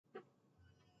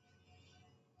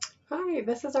Hi,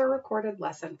 this is our recorded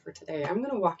lesson for today. I'm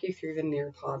going to walk you through the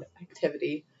Nearpod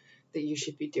activity that you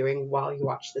should be doing while you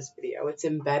watch this video. It's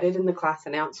embedded in the class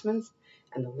announcements,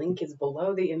 and the link is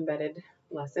below the embedded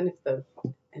lesson if the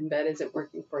embed isn't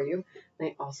working for you. And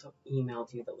I also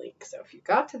emailed you the link. So if you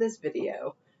got to this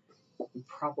video, you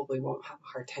probably won't have a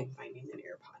hard time finding the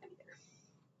Nearpod either.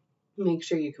 Make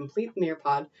sure you complete the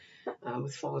Nearpod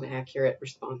with full and accurate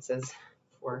responses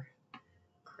for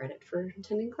credit for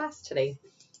attending class today.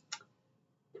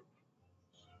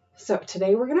 So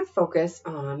today we're going to focus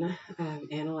on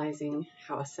analyzing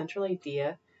how a central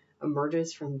idea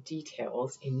emerges from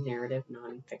details in narrative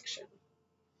nonfiction.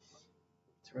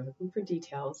 So we're looking for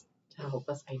details to help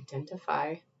us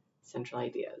identify central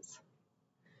ideas.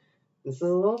 This is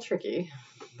a little tricky,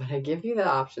 but I give you the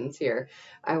options here.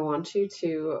 I want you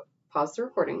to pause the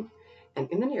recording and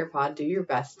in the Nearpod do your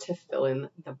best to fill in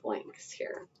the blanks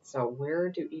here. So where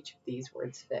do each of these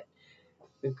words fit?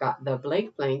 We've got the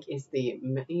blank blank is the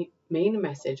main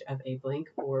message of a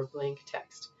blank or blank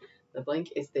text. The blank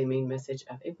is the main message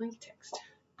of a blank text.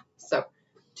 So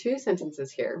 2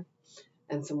 sentences here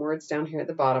and some words down here at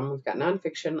the bottom. We've got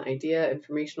nonfiction, idea,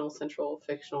 informational, central,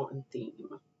 fictional, and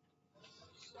theme.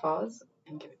 Pause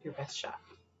and give it your best shot.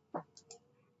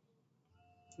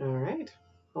 All right.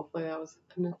 Hopefully that was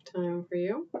enough time for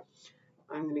you.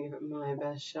 I'm going to give it my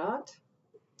best shot.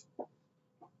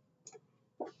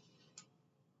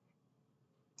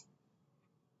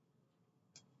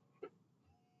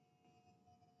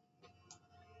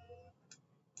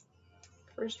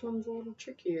 First one's a little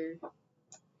trickier.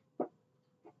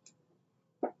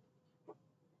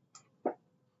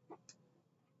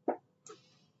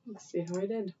 Let's see how I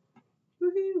did.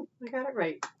 Woohoo! I got it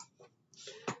right.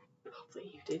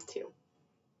 Hopefully you did too.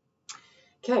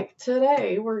 Okay,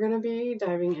 today we're going to be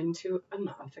diving into a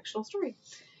non-fictional story.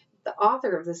 The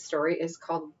author of this story is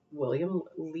called William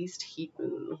Least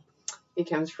Heatmoon. He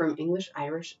comes from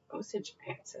English-Irish Osage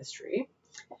ancestry.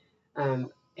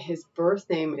 His birth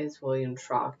name is William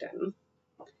Trogdon,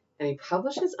 and he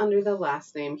publishes under the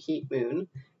last name Heatmoon,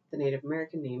 the Native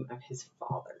American name of his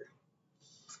father.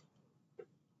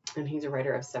 And he's a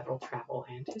writer of several travel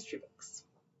and history books,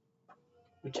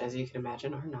 which, as you can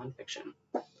imagine, are nonfiction.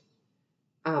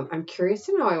 I'm curious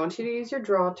to know, I want you to use your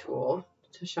draw tool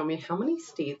to show me how many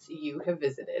states you have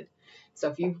visited. So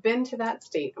if you've been to that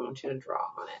state, I want you to draw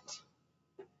on it.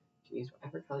 You can use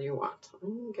whatever color you want. I'm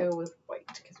going to go with white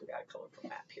because we got a colorful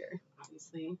map here.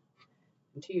 Obviously,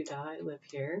 I've been to Utah, I live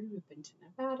here. I've been to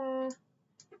Nevada,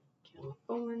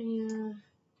 California,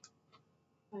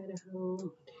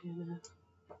 Idaho, Montana.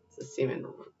 This is seeming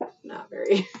not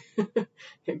very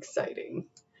exciting.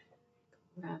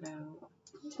 Colorado,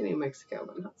 to New Mexico,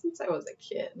 but not since I was a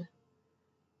kid.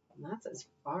 And that's as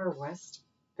far west,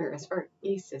 or as far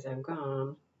east as I've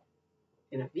gone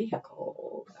in a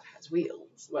vehicle that has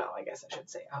wheels. Well, I guess I should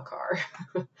say a car,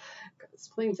 because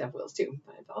planes have wheels too.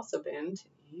 But I've also been to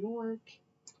New York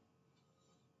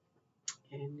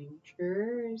and New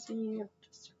Jersey. I'll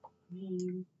just circle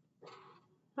Maine.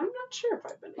 I'm not sure if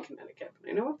I've been to Connecticut, but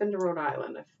I know I've been to Rhode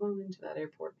Island. I've flown into that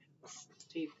airport and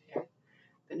stayed there.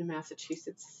 Been to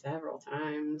Massachusetts several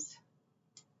times.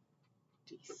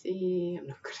 DC, I'm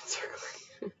not good at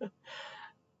circling.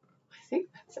 I think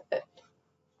that's it.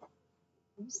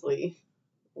 Mostly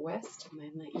west and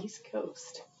then the east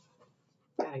coast.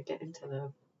 Gotta get into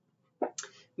the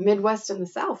Midwest and the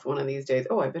South one of these days.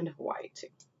 Oh, I've been to Hawaii too.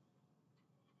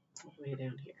 All the way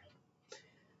down here.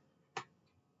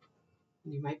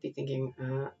 You might be thinking,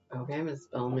 okay, Ms.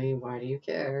 Bellamy, why do you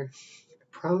care? I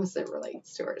promise it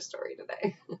relates to our story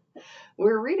today.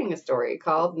 We're reading a story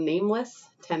called Nameless,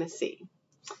 Tennessee.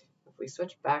 If we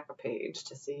switch back a page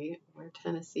to see where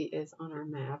Tennessee is on our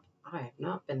map, I have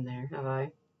not been there, have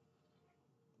I?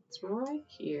 It's right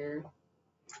here.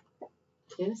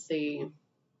 Tennessee.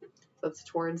 So it's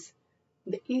towards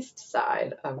the east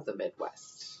side of the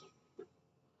Midwest.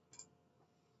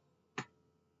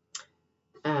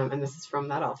 And this is from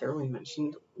that author we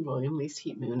mentioned, William Least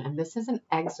Heatmoon, and this is an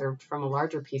excerpt from a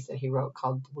larger piece that he wrote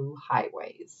called Blue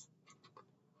Highways.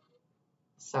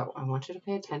 So I want you to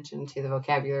pay attention to the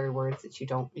vocabulary words that you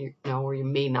don't know or you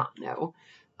may not know.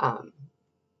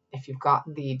 If you've got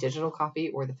the digital copy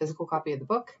or the physical copy of the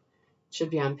book, it should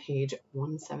be on page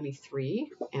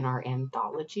 173 in our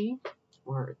anthology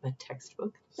or the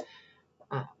textbook.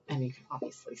 And you can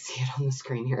obviously see it on the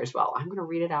screen here as well. I'm going to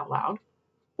read it out loud.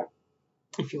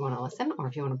 If you want to listen or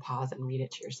if you want to pause and read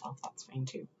it to yourself, that's fine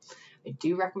too. I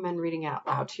do recommend reading it out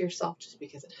loud to yourself just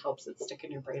because it helps it stick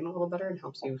in your brain a little better and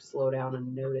helps you slow down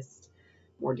and notice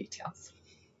more details.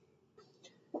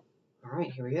 All right,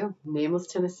 here we go. Nameless,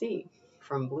 Tennessee,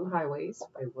 from Blue Highways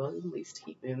by William Least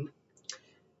Heatmoon,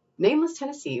 Nameless,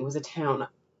 Tennessee was a town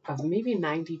of maybe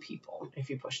 90 people,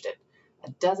 if you pushed it. A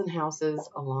dozen houses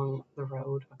along the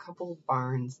road, a couple of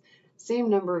barns, same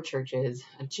number of churches,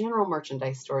 a general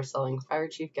merchandise store selling fire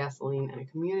chief gasoline, and a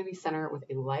community center with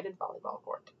a lighted volleyball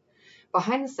court.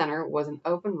 Behind the center was an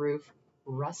open roof,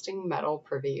 rusting metal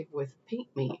privy with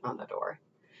paint me on the door.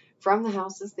 From the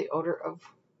houses, the odor of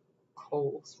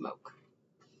coal smoke.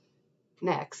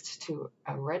 Next to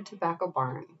a red tobacco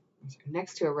barn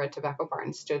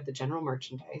stood the general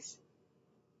merchandise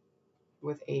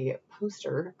with a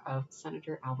poster of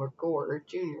Senator Albert Gore,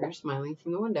 Jr. smiling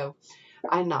from the window.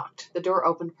 I knocked. The door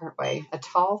opened partway. A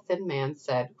tall, thin man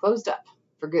said, "Closed up,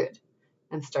 for good,"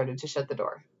 and started to shut the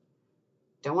door.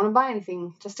 "Don't want to buy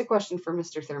anything, just a question for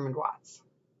Mr. Thurmond Watts."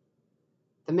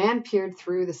 The man peered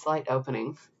through the slight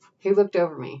opening. He looked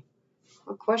over me.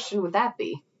 What question would that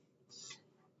be?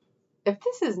 If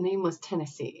this is Nameless,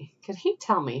 Tennessee, could he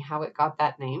tell me how it got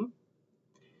that name?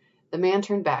 The man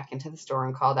turned back into the store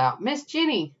and called out, "Miss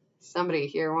Jenny, somebody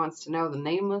here wants to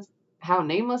know how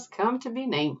Nameless come to be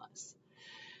nameless."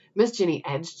 Miss Jenny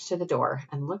edged to the door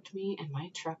and looked me and my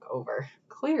truck over.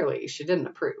 Clearly, she didn't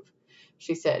approve.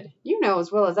 She said, "You know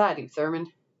as well as I do,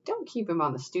 Thurmond. Don't keep him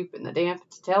on the stoop in the damp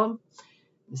to tell him."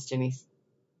 Miss Jenny,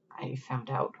 I found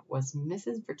out, was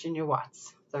Mrs. Virginia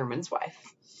Watts, Thurmond's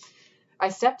wife. I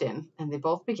stepped in, and they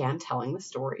both began telling the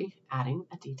story, adding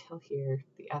a detail here,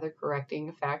 the other correcting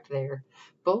a fact there,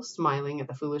 both smiling at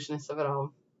the foolishness of it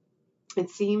all.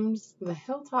 It seems the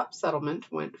Hilltop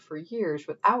settlement went for years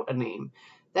without a name.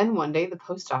 Then one day the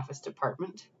post office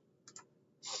department...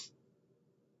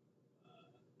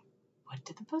 What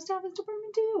did the post office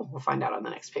department do? We'll find out on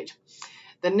the next page.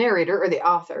 The narrator, or the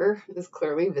author, is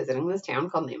clearly visiting this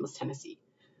town called Nameless, Tennessee.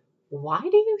 Why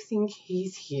do you think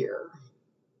he's here?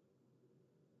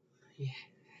 He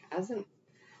hasn't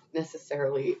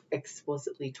necessarily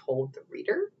explicitly told the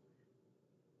reader,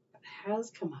 but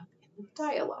has come up in the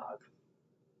dialogue.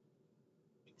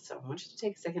 So I want you to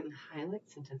take a second and highlight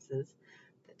sentences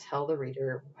that tell the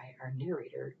reader why our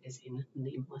narrator is in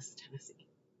Nameless, Tennessee.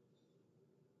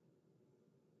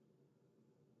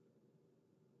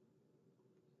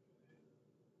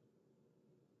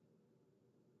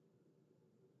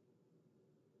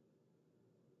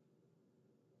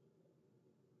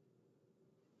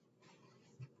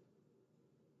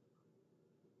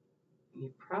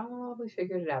 You probably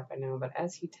figured it out by now, but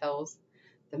as he tells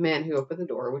the man who opened the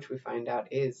door, which we find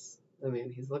out is the man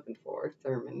he's looking for,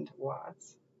 Thurmond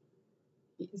Watts,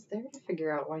 he is there to figure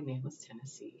out why Nameless,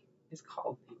 Tennessee is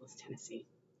called Nameless, Tennessee.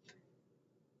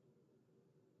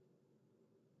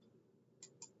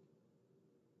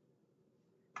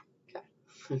 Okay,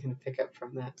 I'm going to pick up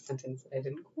from that sentence that I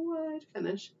didn't quite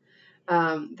finish.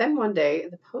 Then one day,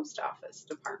 the post office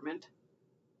department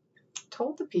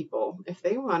told the people if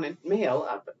they wanted mail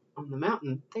up on the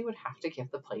mountain, they would have to give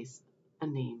the place a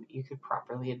name you could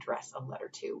properly address a letter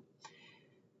to.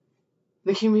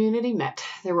 The community met.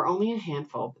 There were only a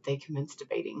handful, but they commenced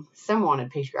debating. Some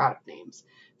wanted patriotic names,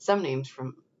 some names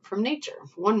from nature.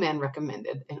 One man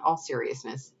recommended, in all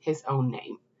seriousness, his own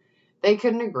name. They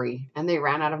couldn't agree, and they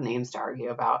ran out of names to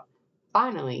argue about.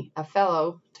 Finally, a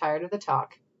fellow, tired of the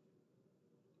talk,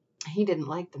 he didn't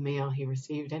like the mail he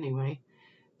received anyway.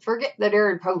 "Forget the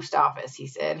darn post office," he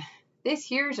said. "This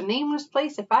here's a nameless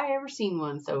place if I ever seen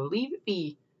one, so leave it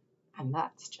be." And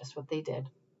that's just what they did.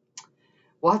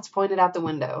 Watts pointed out the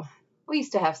window. "We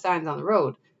used to have signs on the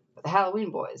road, but the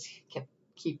Halloween boys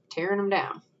keep tearing them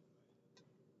down."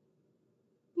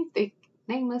 "You think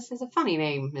Nameless is a funny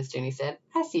name," Miss Jenny said.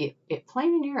 "I see it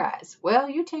plain in your eyes. Well,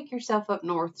 you take yourself up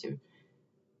north to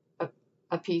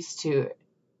a piece to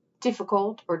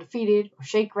Difficult or Defeated or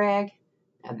Shake Rag.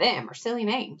 Now them are silly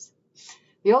names."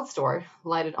 The old store,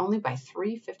 lighted only by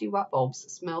 3 50-watt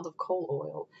bulbs, smelled of coal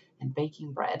oil and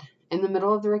baking bread. In the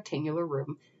middle of the rectangular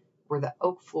room, where the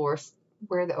oak floor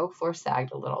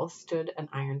sagged a little, stood an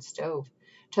iron stove.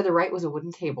 To the right was a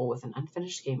wooden table with an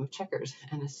unfinished game of checkers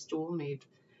and a stool made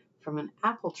from an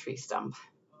apple tree stump.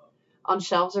 On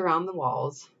shelves around the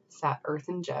walls sat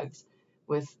earthen jugs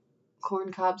with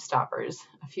corncob stoppers,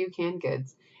 a few canned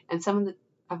goods, and some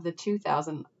of the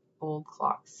 2,000 old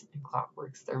clocks and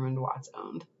clockworks Thurmond Watts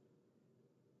owned.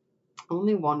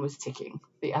 Only one was ticking.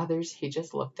 The others he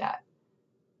just looked at.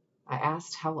 I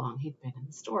asked how long he'd been in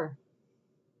the store.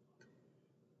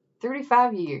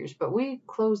 35 years, but we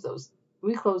closed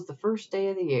the first day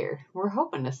of the year. We're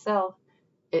hoping to sell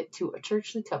it to a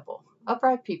churchly couple,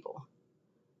 upright people,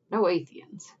 no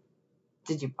atheists.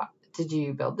 Did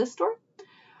you build this store?"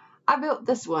 "I built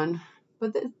this one,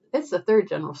 but it's the third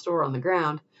general store on the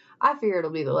ground. I fear it'll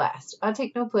be the last. I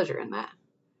take no pleasure in that.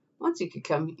 Once you could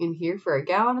come in here for a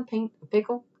gallon of paint, a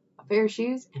pickle, pair of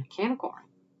shoes, and a can of corn.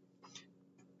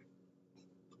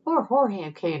 Or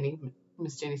hoarhound candy,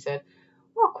 Miss Jenny said.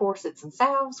 Or corsets and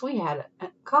salves. We had a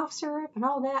cough syrup and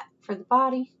all that for the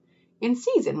body. In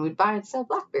season, we'd buy and sell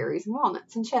blackberries and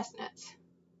walnuts and chestnuts.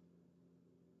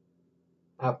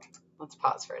 Okay, let's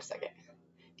pause for a second.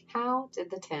 How did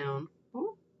the town,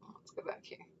 let's go back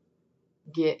here,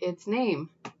 get its name?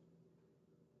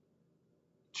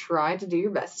 Try to do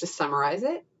your best to summarize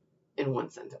it in one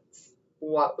sentence.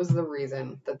 What was the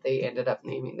reason that they ended up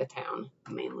naming the town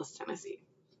Nameless, Tennessee?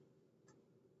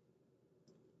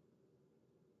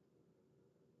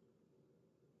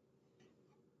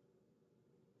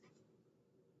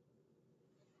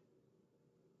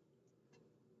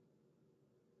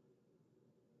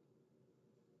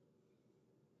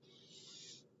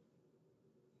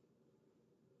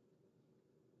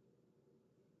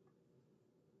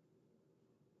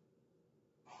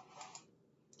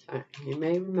 You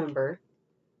may remember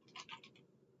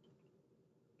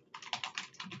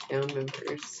town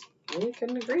members really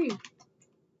couldn't agree. They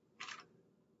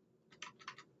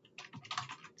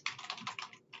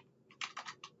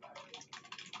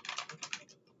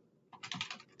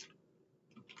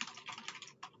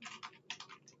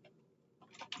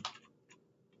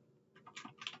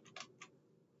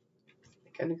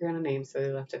couldn't agree on a name, so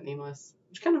they left it nameless.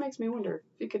 Which kind of makes me wonder,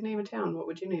 if you could name a town, what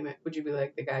would you name it? Would you be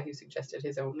like the guy who suggested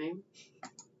his own name?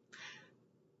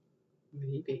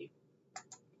 Maybe.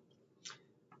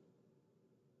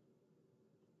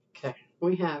 Okay,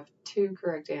 we have 2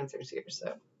 correct answers here,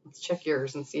 so let's check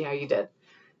yours and see how you did.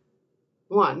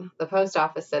 1, the post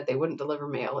office said they wouldn't deliver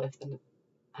mail if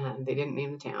they didn't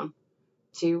name the town.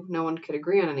 2, no one could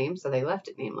agree on a name, so they left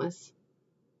it nameless.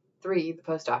 3, the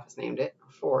post office named it.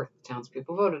 4, the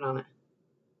townspeople voted on it.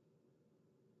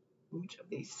 Which of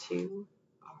these 2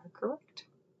 are correct?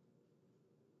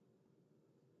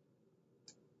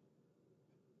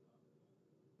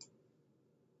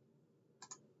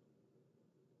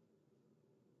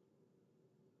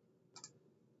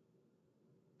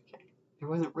 Okay. There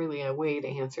wasn't really a way to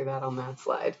answer that on that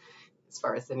slide as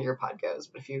far as the Nearpod goes,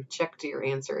 but if you checked your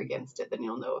answer against it, then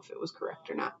you'll know if it was correct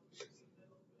or not.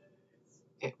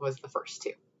 It was the first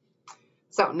 2.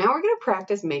 So now we're going to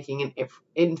practice making an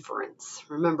inference.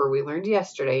 Remember, we learned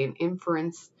yesterday an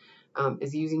inference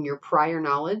is using your prior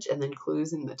knowledge and then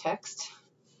clues in the text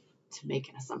to make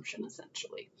an assumption,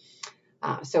 essentially.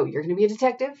 So you're going to be a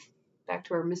detective. Back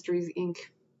to our Mysteries, Inc.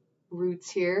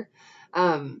 roots here.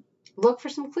 Look for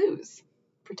some clues.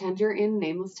 Pretend you're in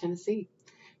Nameless, Tennessee.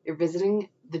 You're visiting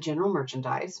the general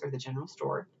merchandise or the general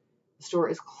store. The store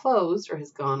is closed or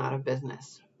has gone out of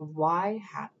business. Why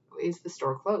is the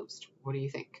store closed? What do you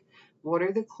think? What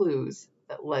are the clues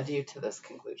that led you to this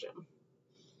conclusion?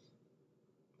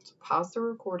 So pause the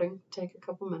recording, take a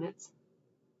couple minutes,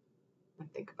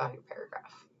 and think about your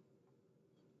paragraph.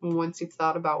 And once you've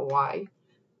thought about why,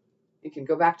 you can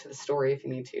go back to the story if you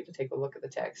need to take a look at the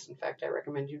text. In fact, I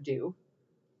recommend you do.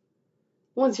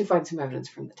 Once you find some evidence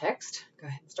from the text, go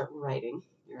ahead and start writing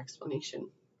your explanation.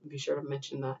 Be sure to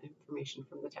mention that information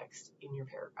from the text in your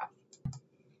paragraph.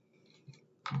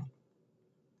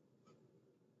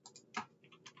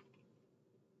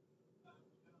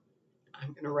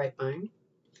 I'm going to write mine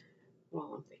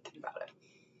while I'm thinking about it.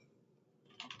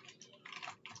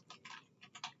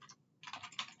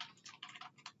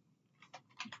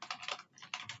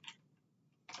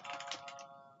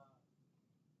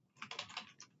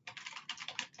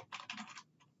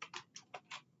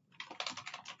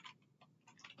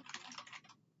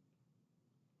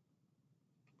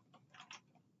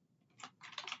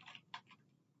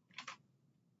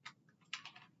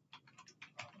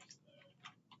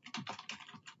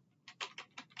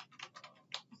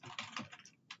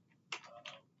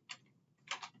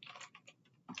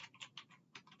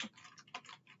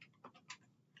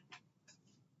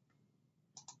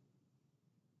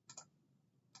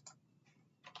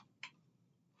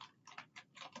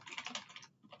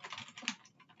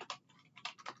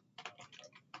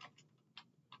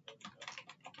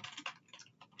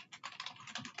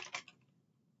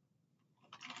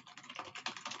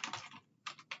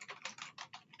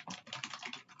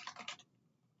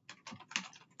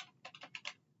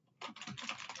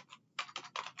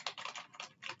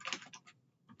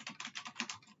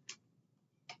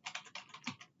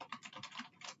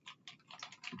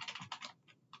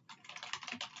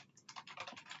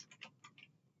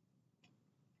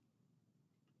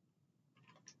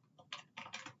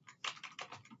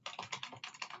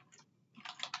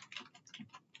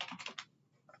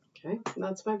 Okay,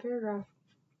 that's my paragraph.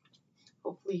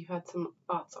 Hopefully you had some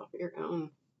thoughts of your own.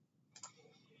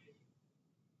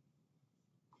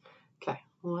 Okay,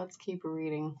 well, let's keep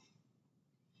reading.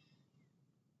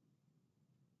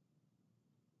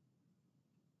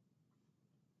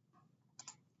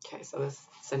 Okay, so this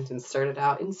sentence started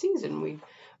out, in season we'd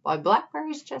buy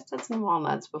blackberries, chestnuts, and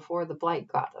walnuts before the blight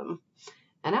got them.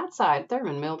 And outside,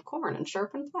 Thurman milled corn and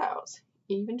sharpened plows.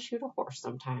 Even shoot a horse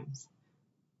sometimes.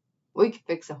 We could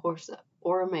fix a horse up,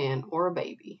 or a man, or a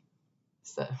baby,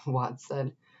 so Watts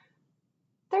said.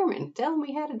 Thurman, tell him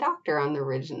we had a doctor on the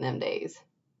ridge in them days.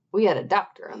 We had a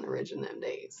doctor on the ridge in them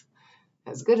days.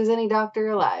 As good as any doctor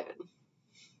alive.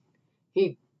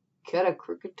 He'd cut a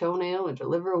crooked toenail and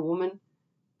deliver a woman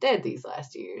dead these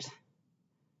last years.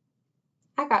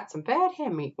 I got some bad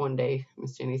ham meat one day,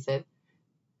 Miss Jenny said,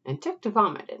 and took to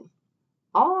vomiting.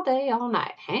 All day, all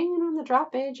night, hanging on the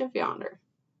drop edge of yonder.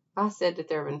 I said to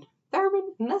Thurman,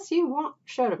 Thurman, unless you want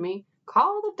shut of me,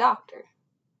 call the doctor.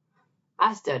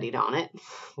 I studied on it,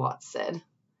 Watts said.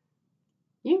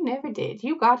 You never did.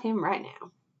 You got him right now.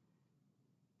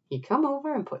 He come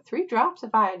over and put 3 drops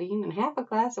of iodine in half a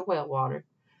glass of well water.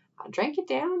 I drank it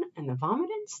down, and the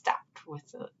vomiting stopped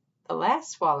with the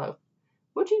last swallow.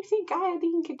 Would you think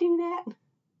iodine could do that?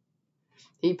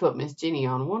 He put Miss Jenny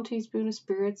on 1 teaspoon of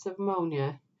spirits of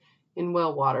ammonia in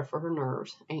well water for her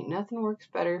nerves. Ain't nothing works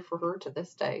better for her to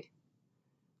this day.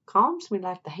 Calms me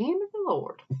like the hand of the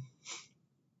Lord.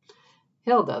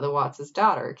 Hilda, the Watts'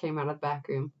 daughter, came out of the back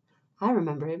room. I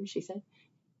remember him, she said.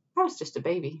 I was just a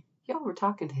baby. Y'all were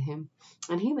talking to him,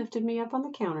 and he lifted me up on the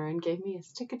counter and gave me a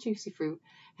stick of juicy fruit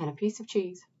and a piece of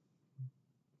cheese.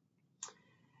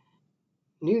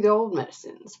 Knew the old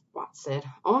medicines, Watts said.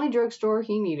 Only drugstore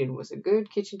he needed was a good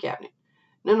kitchen cabinet.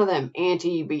 None of them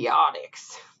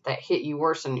antibiotics that hit you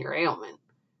worse than your ailment.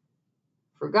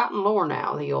 Forgotten lore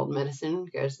now, the old medicine,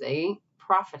 because they ain't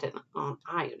profiting on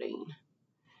iodine.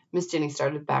 Miss Jenny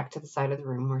started back to the side of the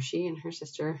room where she and her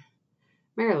sister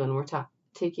Marilyn were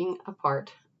taking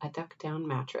apart a duck-down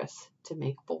mattress to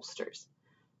make bolsters.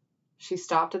 She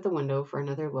stopped at the window for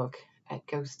another look at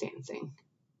ghost dancing.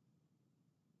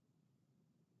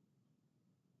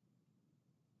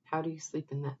 How do you sleep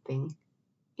in that thing?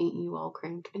 Ain't you all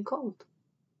cramped and cold?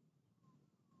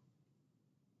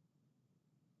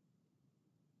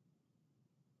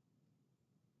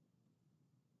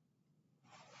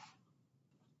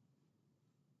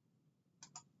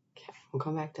 Okay, we'll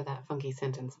come back to that funky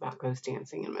sentence about ghost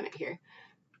dancing in a minute here.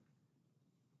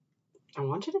 I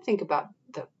want you to think about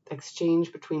the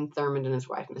exchange between Thurmond and his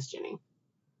wife, Miss Jenny.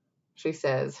 She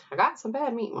says, I got some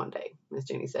bad meat one day, Miss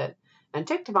Jenny said, and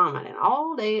took to vomiting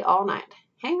all day, all night,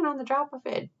 hanging on the drop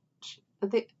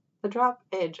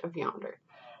edge of yonder.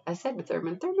 I said to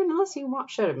Thurmond, unless you want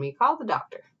shut of me, call the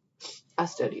doctor. I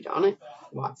studied on it,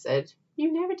 Watts said.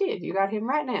 You never did. You got him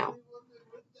right now.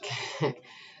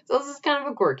 So this is kind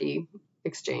of a quirky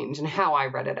exchange, and how I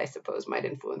read it, I suppose, might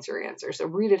influence your answer. So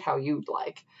read it how you'd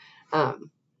like. But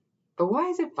why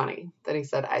is it funny that he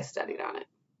said, I studied on it?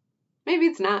 Maybe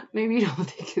it's not. Maybe you don't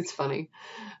think it's funny.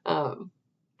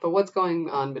 But what's going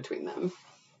on between them?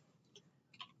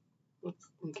 You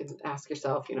can ask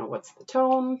yourself, what's the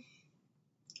tone?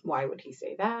 Why would he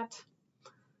say that?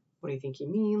 What do you think he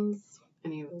means?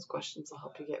 Any of those questions will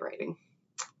help you get writing.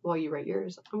 While you write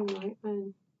yours, I'm going to write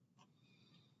mine.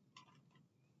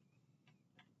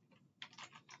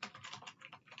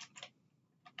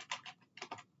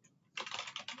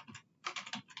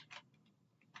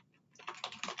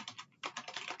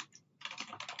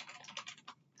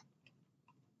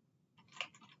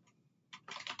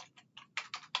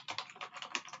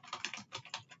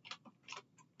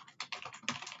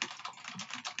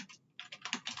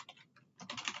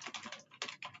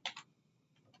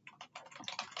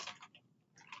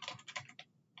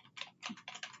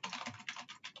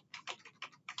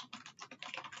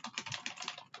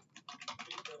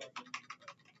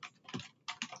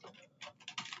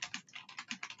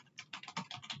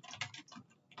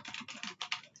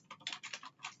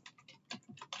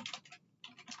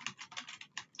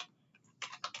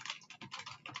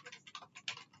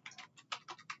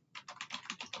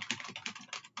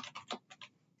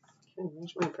 Okay,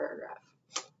 here's my paragraph.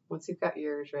 Once you've got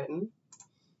yours written,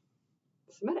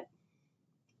 submit it.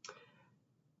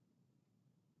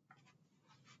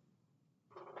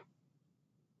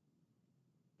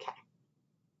 Okay,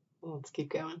 let's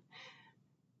keep going.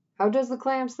 How does the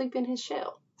clam sleep in his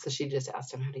shell? So she just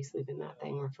asked him, how do you sleep in that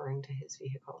thing, referring to his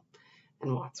vehicle.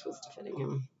 And Watts was defending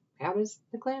him. How does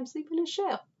the clam sleep in his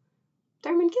shell?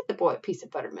 Thurman, get the boy a piece of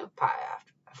buttermilk pie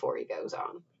before he goes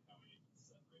on.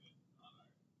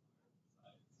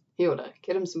 Hilda,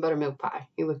 get him some buttermilk pie.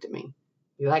 He looked at me.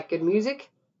 You like good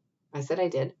music? I said I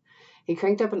did. He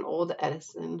cranked up an old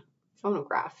Edison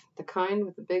phonograph, the kind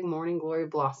with the big morning glory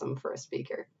blossom for a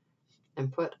speaker,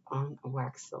 and put on a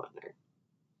wax cylinder.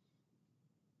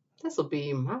 This'll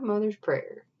be my mother's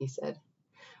prayer, he said.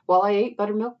 While I ate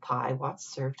buttermilk pie, Watts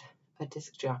served a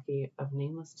disc jockey of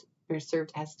nameless, or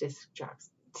served as disc jocks.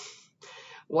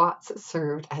 Watts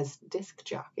served as disc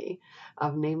jockey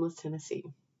of Nameless, Tennessee.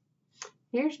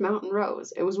 Here's Mountain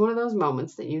Rose. It was one of those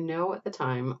moments that you know at the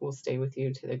time will stay with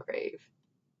you to the grave.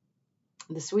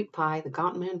 The sweet pie, the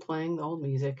gaunt man playing the old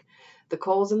music, the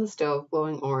coals in the stove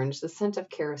glowing orange, the scent of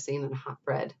kerosene and hot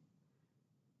bread.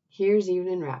 Here's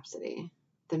Evening Rhapsody.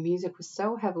 The music was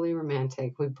so heavily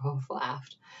romantic, we both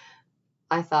laughed.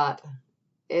 I thought,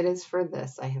 it is for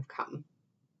this I have come.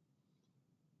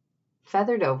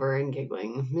 Feathered over and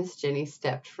giggling, Miss Jenny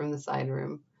stepped from the side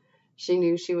room. She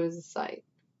knew she was a sight.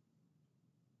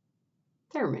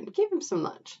 Thurman, give him some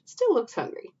lunch. Still looks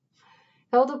hungry.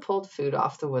 Hilda pulled food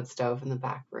off the wood stove in the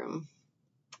back room.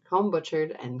 Home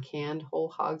butchered and canned whole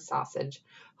hog sausage,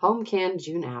 home canned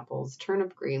June apples,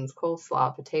 turnip greens,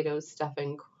 coleslaw, potatoes,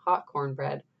 stuffing, hot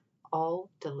cornbread, all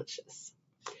delicious.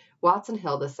 Watts and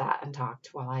Hilda sat and talked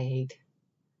while I ate.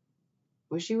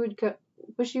 Wish you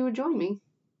would join me.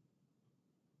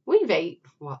 We've ate,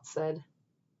 Watts said.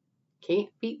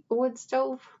 Can't beat the wood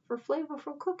stove for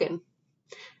flavorful cooking.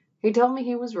 He told me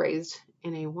he was raised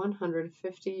in a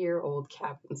 150-year-old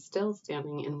cabin still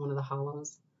standing in one of the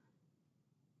hollows.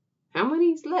 How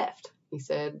many's left? He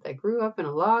said. They grew up in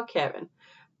a log cabin.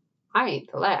 I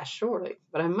ain't the last, surely,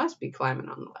 but I must be climbing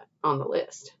on the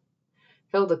list.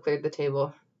 Hilda cleared the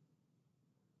table.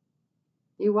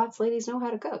 You Watts ladies know how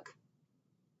to cook.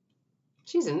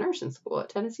 She's in nursing school at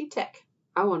Tennessee Tech.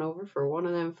 I went over for one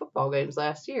of them football games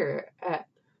last year at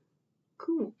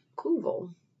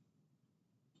Cookville.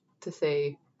 To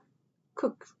say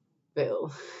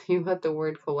Cookville, you let the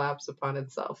word collapse upon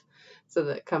itself so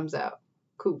that it comes out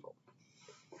Cookville.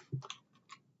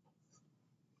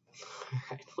 All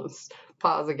right, let's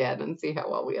pause again and see how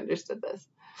well we understood this.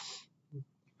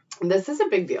 This is a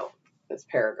big deal, this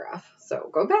paragraph, so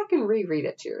go back and reread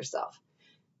it to yourself.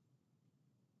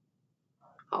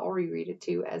 I'll reread it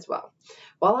to you as well.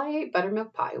 While I ate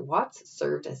buttermilk pie, Watts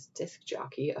served as disc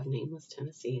jockey of Nameless,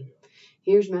 Tennessee.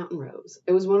 Here's Mountain Rose.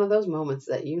 It was one of those moments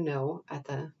that you know at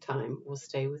the time will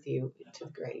stay with you to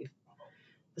the grave.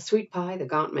 The sweet pie, the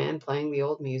gaunt man playing the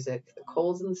old music, the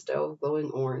coals in the stove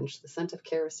glowing orange, the scent of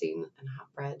kerosene and hot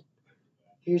bread.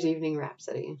 Here's Evening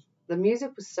Rhapsody. The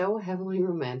music was so heavily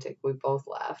romantic we both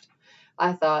laughed.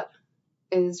 I thought,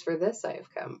 it is for this I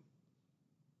have come.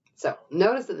 So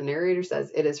notice that the narrator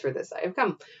says, it is for this I have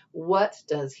come. What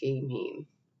does he mean?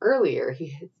 Earlier, he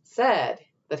had said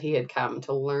that he had come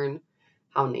to learn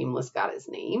how Nameless got his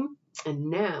name. And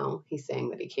now he's saying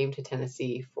that he came to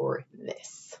Tennessee for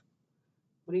this.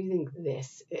 What do you think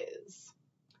this is?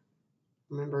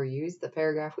 Remember, use the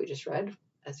paragraph we just read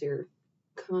as your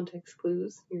context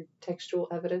clues, your textual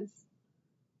evidence.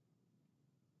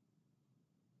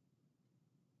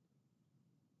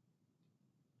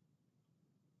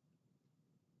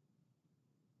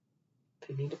 If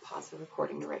you need to pause the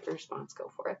recording to write the response,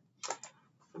 go for it.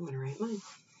 I'm going to write mine.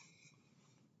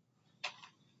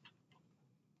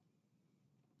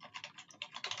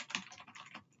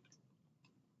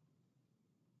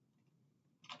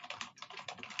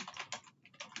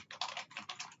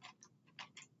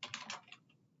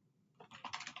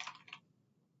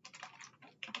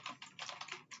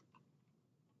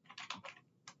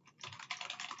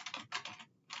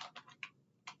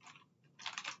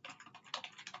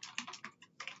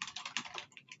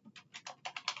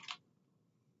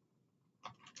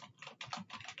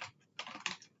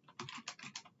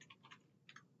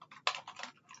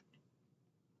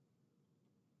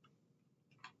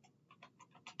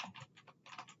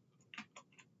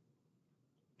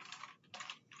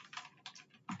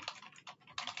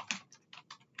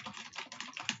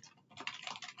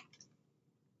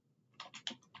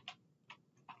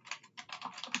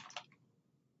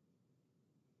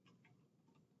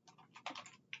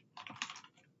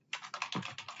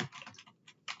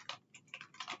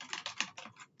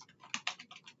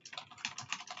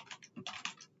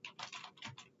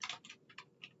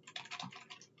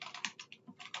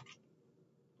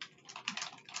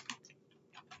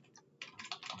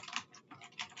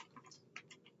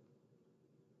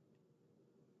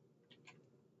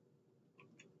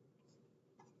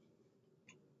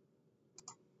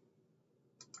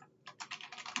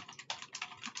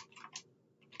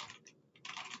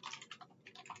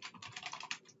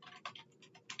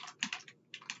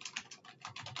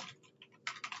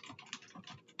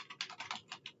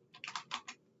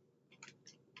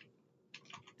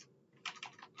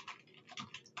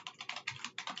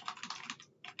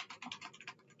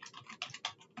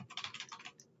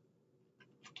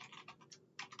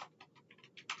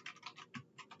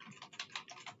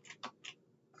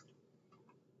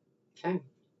 Okay,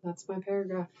 that's my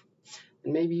paragraph.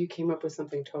 And maybe you came up with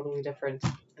something totally different,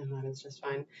 and that is just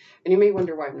fine. And you may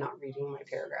wonder why I'm not reading my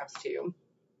paragraphs to you.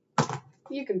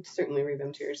 You can certainly read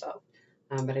them to yourself,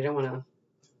 but I don't want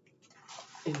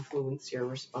to influence your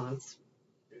response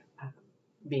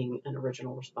being an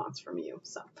original response from you.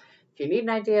 So if you need an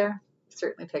idea,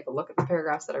 certainly take a look at the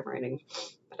paragraphs that I'm writing,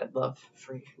 but I'd love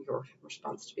for your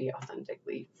response to be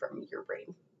authentically from your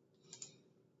brain.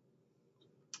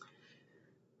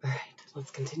 All right,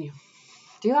 let's continue.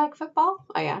 Do you like football?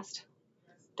 I asked.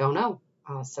 Don't know.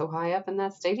 I was so high up in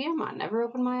that stadium, I never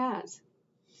opened my eyes.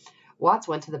 Watts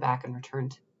went to the back and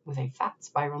returned with a fat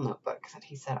spiral notebook that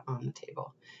he set on the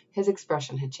table. His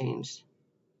expression had changed.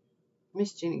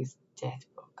 Miss Ginny's death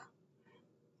book.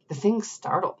 The thing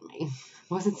startled me.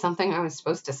 Was it something I was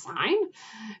supposed to sign?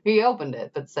 He opened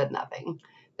it, but said nothing.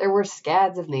 There were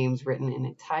scads of names written in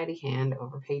a tidy hand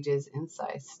over pages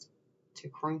incised to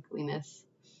crinkliness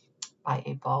by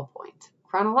a ballpoint.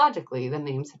 Chronologically, the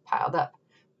names had piled up.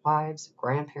 Wives,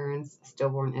 grandparents,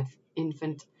 stillborn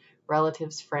infant,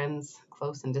 relatives, friends,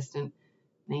 close and distant.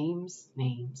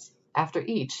 Names. After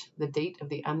each, the date of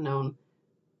the unknown,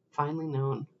 finally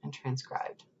known and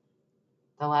transcribed.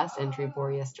 The last entry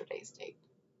bore yesterday's date.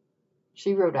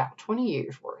 She wrote out 20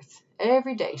 years' worth.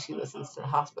 Every day she listens to the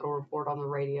hospital report on the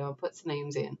radio and puts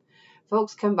names in.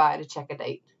 Folks come by to check a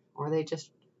date, or they just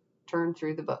turn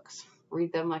through the books,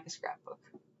 read them like a scrapbook.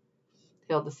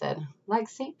 Hilda said, like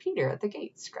St. Peter at the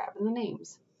gate, scrapping the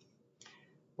names.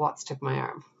 Watts took my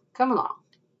arm. Come along.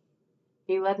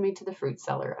 He led me to the fruit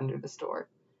cellar under the store.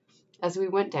 As we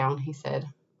went down, he said,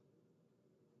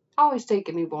 always take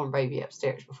a newborn baby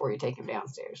upstairs before you take him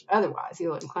downstairs. Otherwise,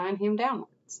 you'll incline him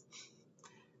downwards.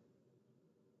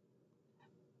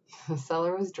 The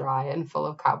cellar was dry and full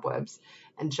of cobwebs,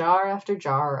 and jar after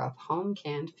jar of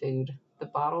home-canned food, the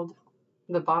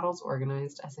bottles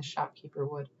organized as a shopkeeper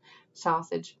would.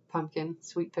 Sausage, pumpkin,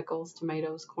 sweet pickles,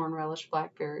 tomatoes, corn relish,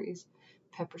 blackberries,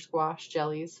 pepper squash,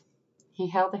 jellies. He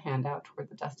held a hand out toward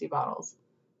the dusty bottles.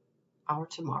 Our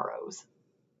tomorrows.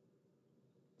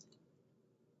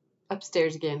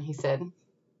 Upstairs again, he said.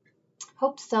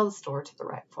 Hope to sell the store to the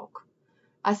right folk.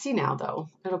 I see now, though,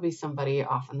 it'll be somebody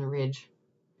off on the ridge.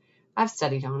 I've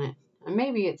studied on it, and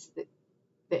maybe it's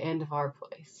the end of our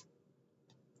place.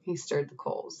 He stirred the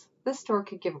coals. This store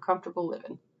could give a comfortable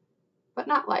living, but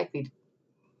not likely to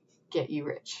get you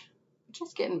rich.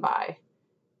 Just getting by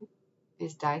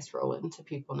is dice rolling to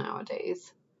people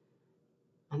nowadays.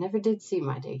 I never did see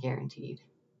my day guaranteed.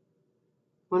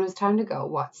 When it was time to go,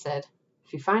 Watts said,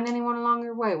 if you find anyone along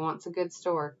your way wants a good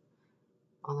store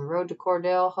on the road to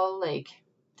Cordell Hull Lake,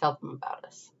 tell them about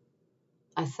us.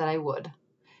 I said I would.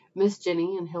 Miss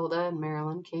Ginny and Hilda and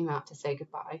Marilyn came out to say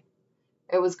goodbye.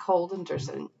 It was cold and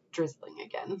drizzling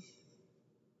again.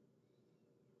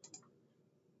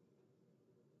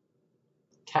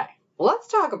 Okay, let's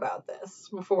talk about this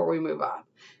before we move on.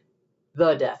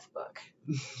 The death book.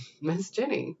 Miss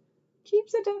Ginny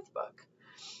keeps a death book.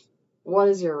 What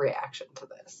is your reaction to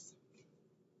this?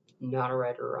 Not a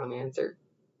right or wrong answer.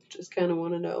 Just kind of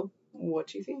want to know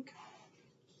what you think.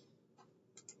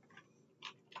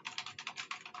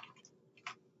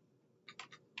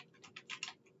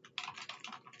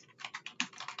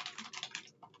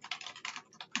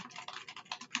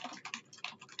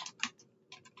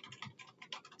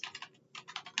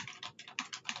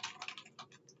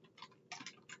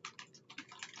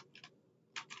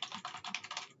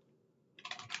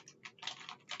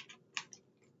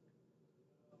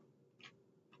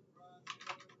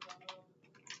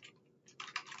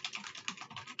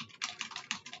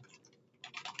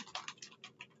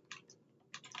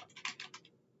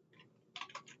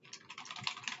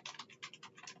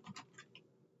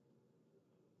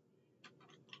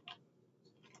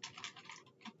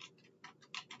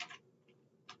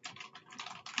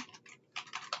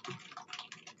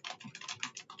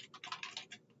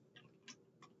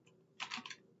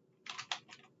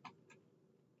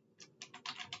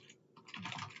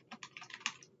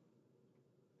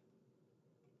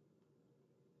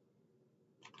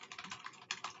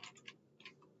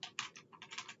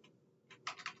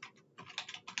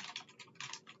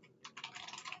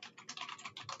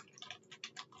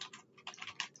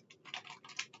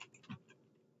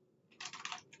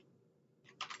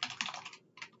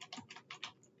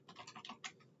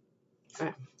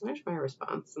 Okay, there's my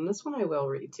response. And this one I will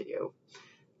read to you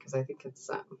because I think it's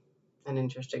an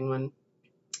interesting one.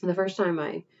 The first time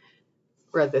I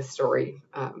read this story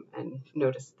and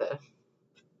noticed the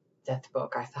death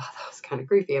book, I thought that was kind of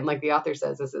creepy. And like the author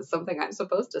says, this is something I'm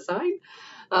supposed to sign.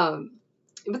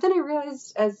 But then I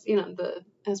realized, as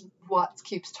as Watts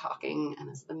keeps talking and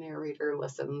as the narrator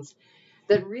listens,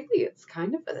 that really it's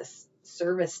kind of a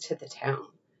service to the town,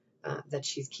 that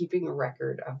she's keeping a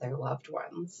record of their loved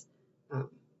ones. Um,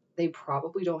 they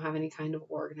probably don't have any kind of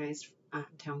organized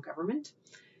town government,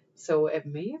 so it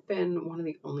may have been one of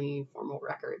the only formal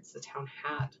records the town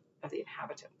had of the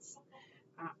inhabitants.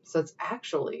 So it's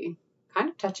actually kind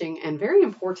of touching and very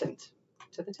important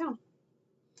to the town.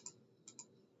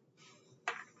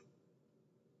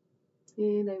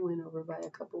 And I went over by a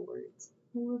couple words.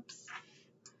 Whoops.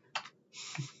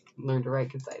 Learn to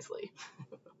write concisely.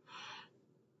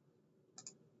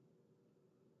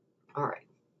 All right,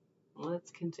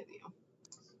 let's continue.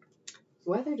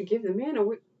 Whether to give the man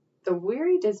the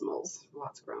weary dismals,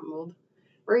 Watts grumbled.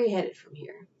 Where are you headed from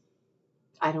here?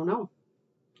 I don't know.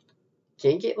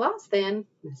 Can't get lost then.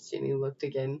 Miss Jenny looked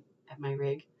again at my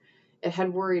rig. It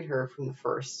had worried her from the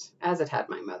first, as it had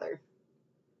my mother.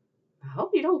 I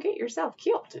hope you don't get yourself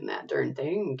killed in that darn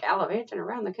thing, gallivanting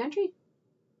around the country.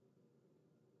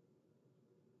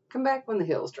 Come back when the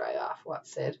hills dry off,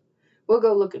 Watts said. We'll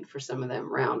go looking for some of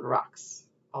them round rocks,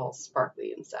 all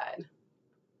sparkly inside.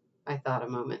 I thought a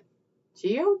moment.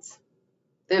 Geodes?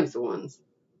 Them's the ones.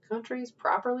 Country's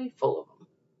properly full of them.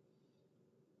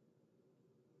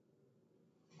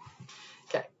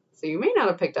 Okay, so you may not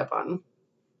have picked up on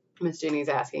Miss Jenny's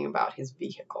asking about his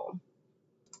vehicle.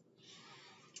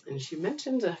 And she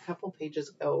mentioned a couple pages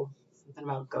ago something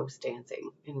about ghost dancing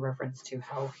in reference to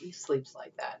how he sleeps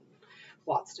like that.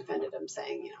 Watts defended him,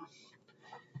 saying,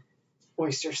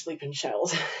 oysters sleep in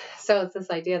shells. So it's this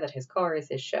idea that his car is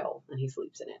his shell and he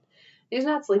sleeps in it. He's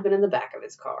not sleeping in the back of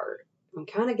his car. I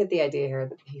kind of get the idea here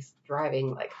that he's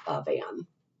driving like a van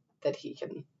that he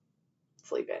can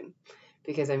sleep in.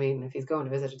 Because, if he's going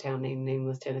to visit a town named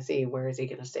Nameless, Tennessee, where is he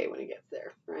going to stay when he gets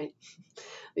there, right?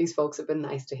 These folks have been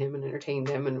nice to him and entertained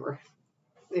him, and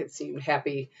it seemed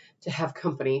happy to have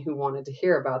company who wanted to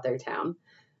hear about their town.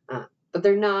 But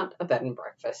they're not a bed and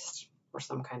breakfast or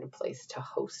some kind of place to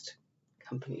host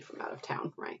company from out of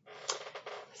town, right?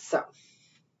 So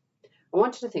I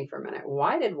want you to think for a minute.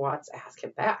 Why did Watts ask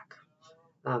him back?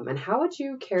 And how would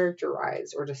you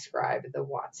characterize or describe the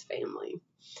Watts family?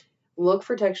 Look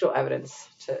for textual evidence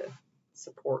to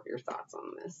support your thoughts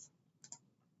on this.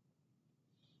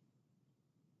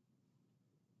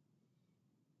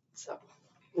 So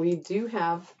we do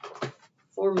have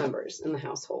 4 members in the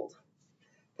household,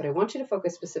 but I want you to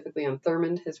focus specifically on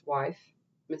Thurmond, his wife,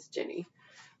 Miss Jenny,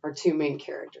 our 2 main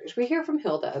characters. We hear from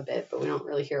Hilda a bit, but we don't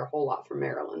really hear a whole lot from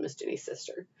Marilyn, Miss Jenny's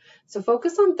sister. So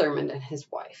focus on Thurmond and his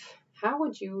wife. How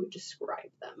would you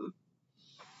describe them?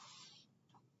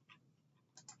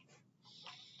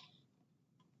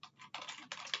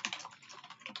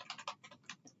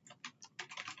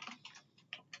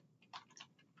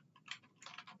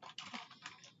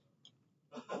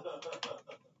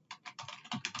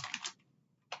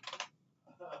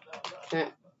 Okay.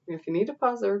 If you need to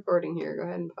pause the recording here, go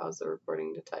ahead and pause the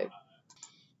recording to type.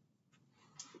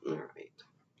 All right.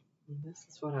 And this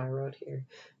is what I wrote here.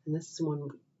 And this is one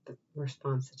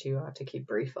response that you ought to keep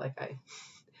brief, like I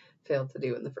failed to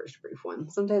do in the first brief one.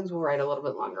 Sometimes we'll write a little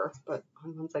bit longer, but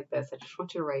on ones like this, I just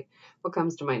want you to write what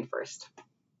comes to mind first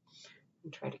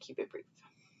and try to keep it brief.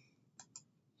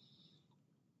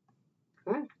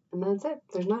 All right. And that's it.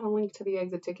 There's not a link to the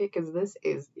exit ticket because this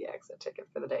is the exit ticket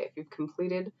for the day. If you've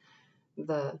completed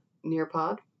the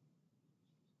Nearpod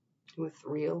with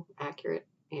real, accurate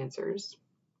answers,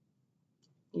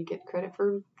 you get credit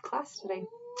for class today.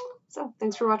 So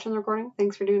thanks for watching the recording.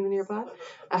 Thanks for doing the Nearpod.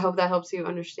 I hope that helps you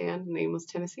understand Nameless,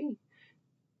 Tennessee.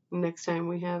 Next time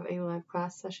we have a live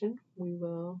class session, we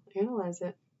will analyze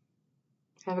it.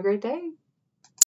 Have a great day.